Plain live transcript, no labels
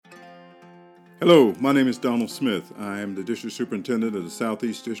Hello, my name is Donald Smith. I am the District Superintendent of the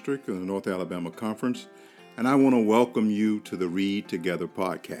Southeast District of the North Alabama Conference, and I want to welcome you to the Read Together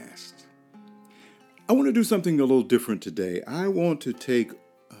podcast. I want to do something a little different today. I want to take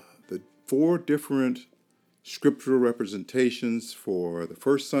the 4 different scriptural representations for the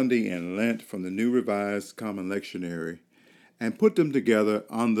first Sunday in Lent from the New Revised Common Lectionary and put them together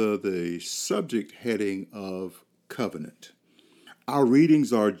under the subject heading of covenant. Our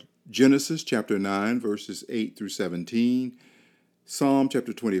readings are Genesis chapter 9, verses 8 through 17, Psalm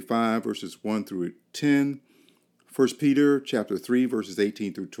chapter 25, verses 1 through 10, 1 Peter chapter 3, verses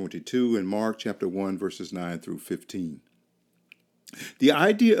 18 through 22, and Mark chapter 1, verses 9 through 15. The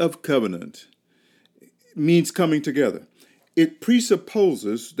idea of covenant means coming together. It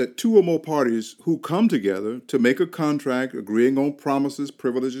presupposes that 2 or more parties who come together to make a contract agreeing on promises,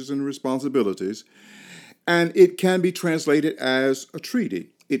 privileges, and responsibilities, and it can be translated as a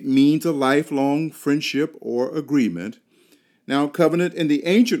treaty. It means a lifelong friendship or agreement. Now, covenant in the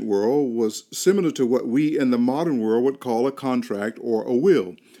ancient world was similar to what we in the modern world would call a contract or a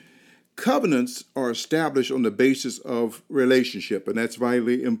will. Covenants are established on the basis of relationship, and that's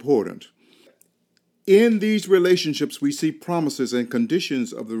vitally important. In these relationships, we see promises and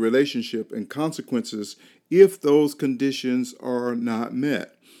conditions of the relationship and consequences if those conditions are not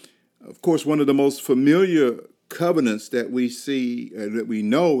met. Of course, one of the most familiar covenants that we see and that we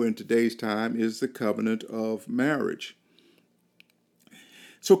know in today's time is the covenant of marriage.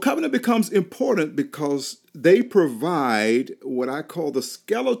 So covenant becomes important because they provide what I call the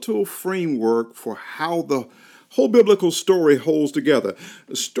skeletal framework for how the whole biblical story holds together.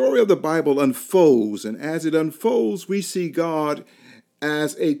 The story of the Bible unfolds, and as it unfolds, we see God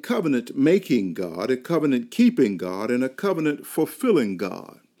as a covenant-making God, a covenant-keeping God, and a covenant-fulfilling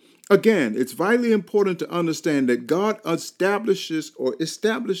God. Again, it's vitally important to understand that God establishes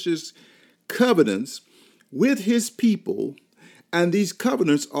covenants with his people, and these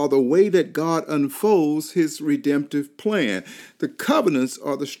covenants are the way that God unfolds his redemptive plan. The covenants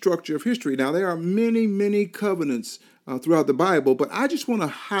are the structure of history. Now, there are many, many covenants throughout the Bible, but I just want to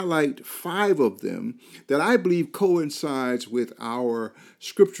highlight 5 of them that I believe coincides with our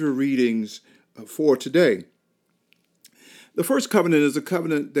scripture readings for today. The first covenant is a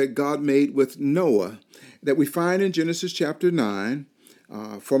covenant that God made with Noah that we find in Genesis chapter 9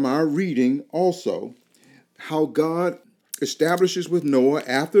 from our reading also, how God establishes with Noah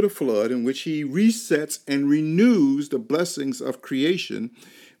after the flood in which he resets and renews the blessings of creation,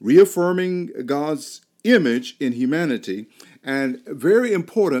 reaffirming God's image in humanity, and very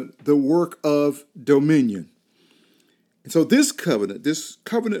important, the work of dominion. And so this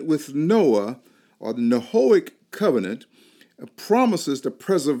covenant with Noah, or the Noahic covenant, promises the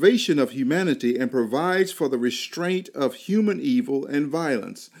preservation of humanity and provides for the restraint of human evil and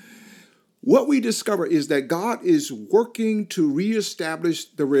violence. What we discover is that God is working to reestablish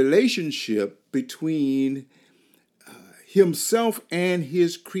the relationship between himself and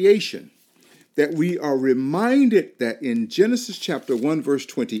his creation. That we are reminded that in Genesis chapter 1, verse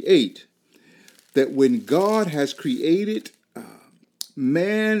 28, that when God has created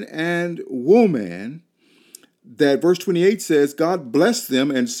man and woman, that verse 28 says, God blessed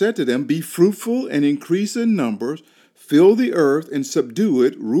them and said to them, be fruitful and increase in numbers, fill the earth and subdue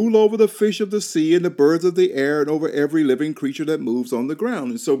it, rule over the fish of the sea and the birds of the air and over every living creature that moves on the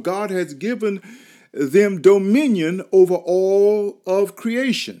ground. And so God has given them dominion over all of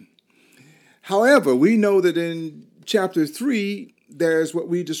creation. However, we know that in chapter 3, there's what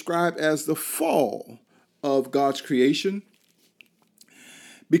we describe as the fall of God's creation,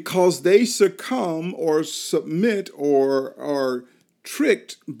 because they succumb or submit or are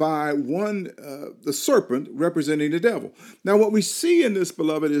tricked by the serpent representing the devil. Now, what we see in this,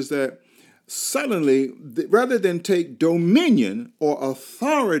 beloved, is that suddenly, rather than take dominion or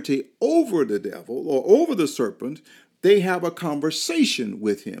authority over the devil or over the serpent, they have a conversation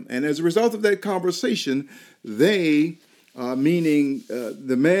with him. And as a result of that conversation, they, meaning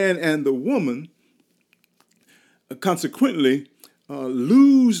the man and the woman, consequently,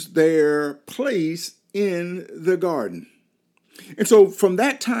 lose their place in the garden. And so from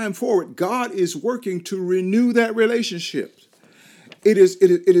that time forward, God is working to renew that relationship. It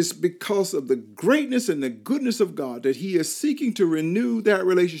is because of the greatness and the goodness of God that he is seeking to renew that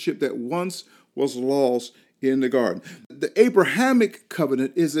relationship that once was lost in the garden. The Abrahamic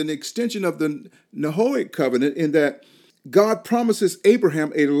covenant is an extension of the Noahic covenant in that God promises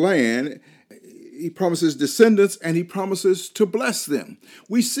Abraham a land. He promises descendants, and he promises to bless them.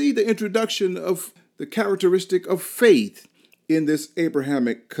 We see the introduction of the characteristic of faith in this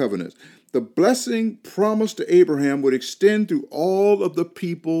Abrahamic covenant. The blessing promised to Abraham would extend through all of the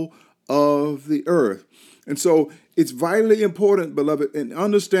people of the earth. And so it's vitally important, beloved, in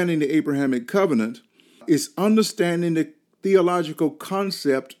understanding the Abrahamic covenant is understanding the theological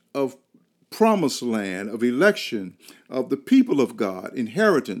concept of promised land, of election, of the people of God,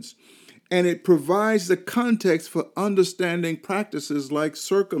 inheritance. And it provides the context for understanding practices like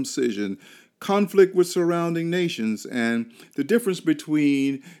circumcision, conflict with surrounding nations, and the difference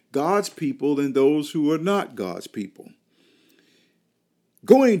between God's people and those who are not God's people.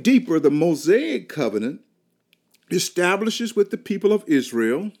 Going deeper, the Mosaic covenant establishes with the people of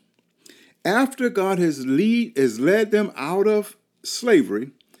Israel, after God has led them out of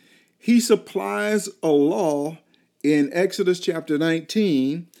slavery, he supplies a law in Exodus chapter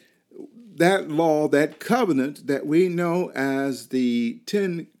 19. That law, that covenant that we know as the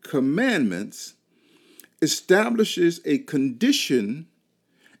Ten Commandments, establishes a condition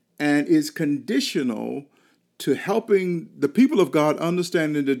and is conditional to helping the people of God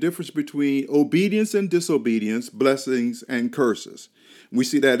understanding the difference between obedience and disobedience, blessings and curses. We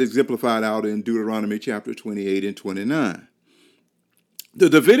see that exemplified out in Deuteronomy chapter 28 and 29. The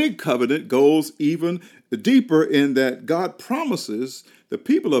Davidic covenant goes even deeper in that God promises the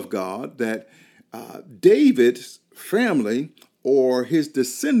people of God that David's family or his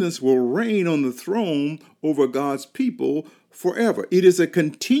descendants will reign on the throne over God's people forever. It is a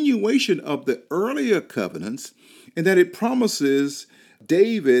continuation of the earlier covenants in that it promises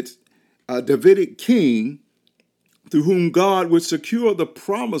David, a Davidic king, through whom God would secure the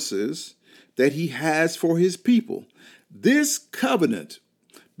promises that he has for his people. This covenant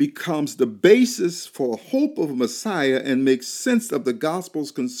becomes the basis for hope of Messiah and makes sense of the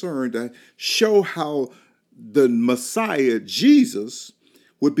gospel's concern to show how the Messiah, Jesus,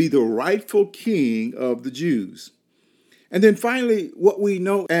 would be the rightful king of the Jews. And then finally, what we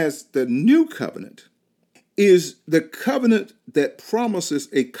know as the new covenant is the covenant that promises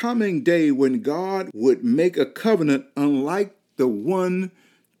a coming day when God would make a covenant unlike the one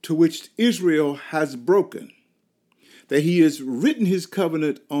to which Israel has broken. That he has written his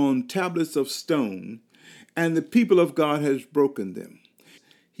covenant on tablets of stone, and the people of God has broken them.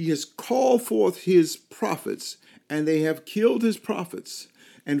 He has called forth his prophets, and they have killed his prophets.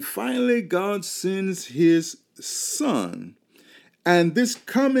 And finally, God sends his son. And this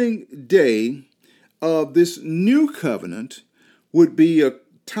coming day of this new covenant would be a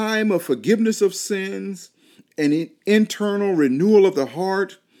time of forgiveness of sins, an internal renewal of the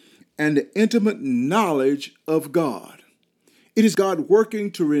heart, and the intimate knowledge of God. It is God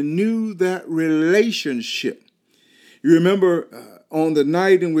working to renew that relationship. You remember on the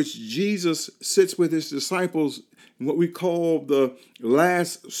night in which Jesus sits with his disciples in what we call the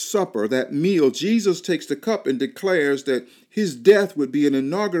Last Supper, that meal, Jesus takes the cup and declares that his death would be an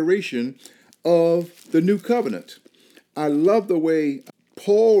inauguration of the new covenant. I love the way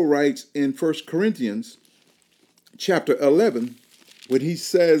Paul writes in 1 Corinthians chapter 11 when he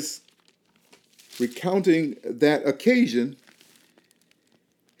says, recounting that occasion,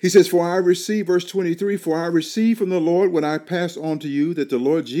 he says, verse 23, for I received from the Lord what I passed on to you, that the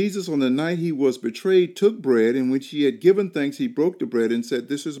Lord Jesus on the night he was betrayed took bread, and when he had given thanks, he broke the bread and said,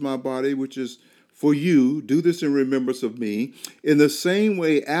 this is my body, which is for you. Do this in remembrance of me. In the same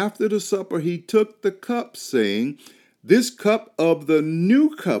way, after the supper, he took the cup, saying, this cup of the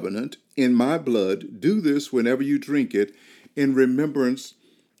new covenant in my blood, do this whenever you drink it in remembrance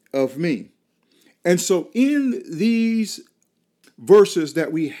of me. And so in these verses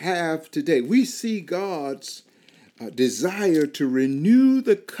that we have today, we see God's desire to renew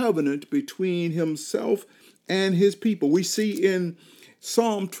the covenant between himself and his people. We see in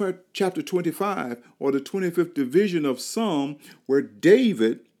Psalm chapter 25, or the 25th division of Psalm, where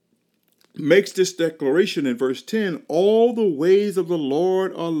David makes this declaration in verse 10, all the ways of the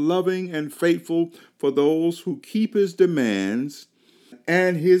Lord are loving and faithful for those who keep his demands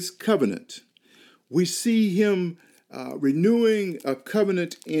and his covenant. We see him renewing a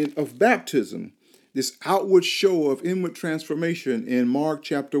covenant of baptism, this outward show of inward transformation in Mark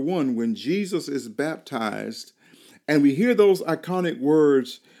chapter 1 when Jesus is baptized. And we hear those iconic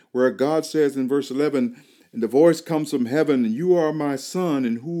words where God says in verse 11, and the voice comes from heaven, you are my son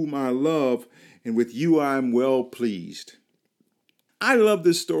in whom I love, and with you I am well pleased. I love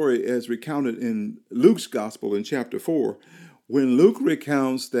this story as recounted in Luke's gospel in chapter 4, when Luke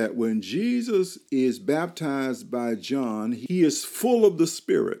recounts that when Jesus is baptized by John, he is full of the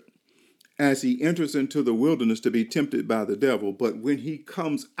Spirit as he enters into the wilderness to be tempted by the devil. But when he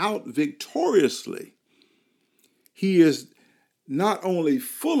comes out victoriously, he is not only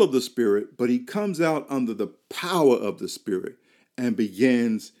full of the Spirit, but he comes out under the power of the Spirit and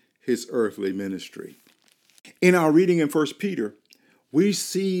begins his earthly ministry. In our reading in 1 Peter, we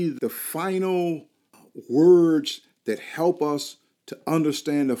see the final words that help us to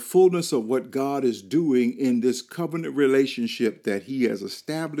understand the fullness of what God is doing in this covenant relationship that he has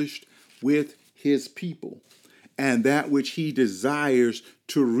established with his people, and that which he desires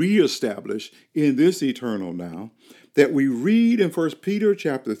to reestablish in this eternal now, that we read in 1 Peter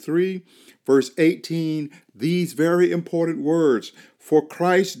chapter 3, verse 18, these very important words: for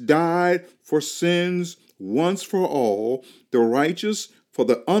Christ died for sins once for all, the righteous for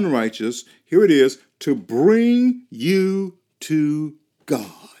the unrighteous, here it is, to bring you to God.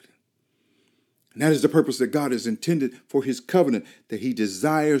 And that is the purpose that God has intended for his covenant, that he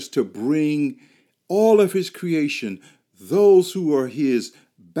desires to bring all of his creation, those who are his,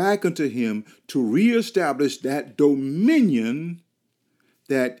 back unto him, to reestablish that dominion,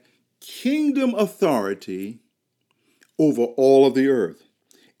 that kingdom authority over all of the earth.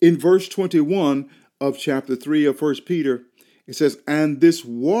 In verse 21 of chapter 3 of 1 Peter, it says, and this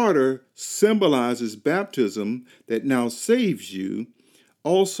water symbolizes baptism that now saves you,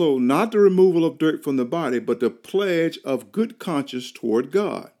 also not the removal of dirt from the body, but the pledge of good conscience toward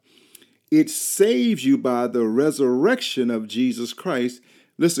God. It saves you by the resurrection of Jesus Christ,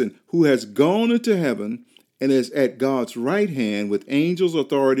 listen, who has gone into heaven and is at God's right hand with angels,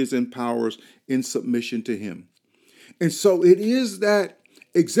 authorities, and powers in submission to him. And so it is that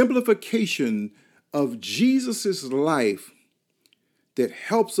exemplification of Jesus's life that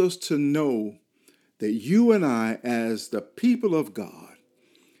helps us to know that you and I, as the people of God,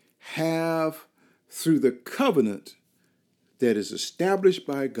 have, through the covenant that is established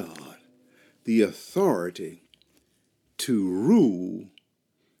by God, the authority to rule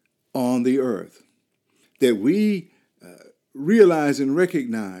on the earth. That we realize and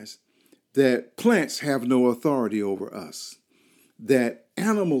recognize that plants have no authority over us, that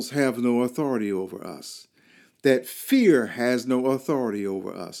animals have no authority over us, that fear has no authority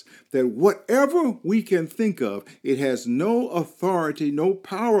over us, that whatever we can think of, it has no authority, no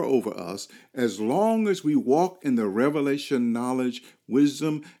power over us, as long as we walk in the revelation, knowledge,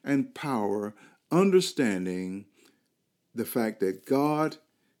 wisdom, and power, understanding the fact that God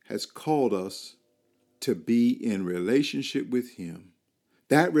has called us to be in relationship with him,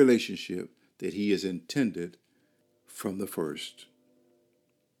 that relationship that he has intended from the first.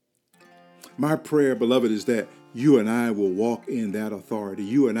 My prayer, beloved, is that you and I will walk in that authority.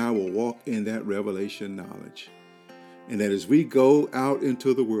 You and I will walk in that revelation knowledge. And that as we go out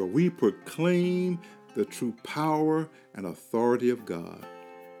into the world, we proclaim the true power and authority of God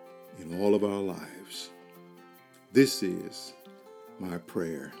in all of our lives. This is my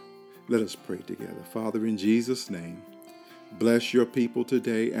prayer. Let us pray together. Father, in Jesus' name, bless your people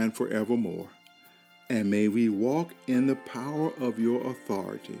today and forevermore. And may we walk in the power of your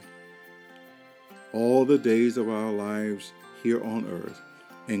authority all the days of our lives here on earth,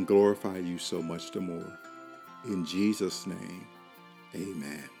 and glorify you so much the more. In Jesus' name,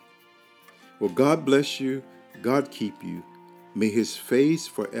 amen. Well, God bless you. God keep you. May his face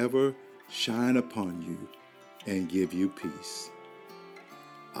forever shine upon you and give you peace.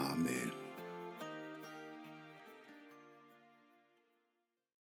 Amen.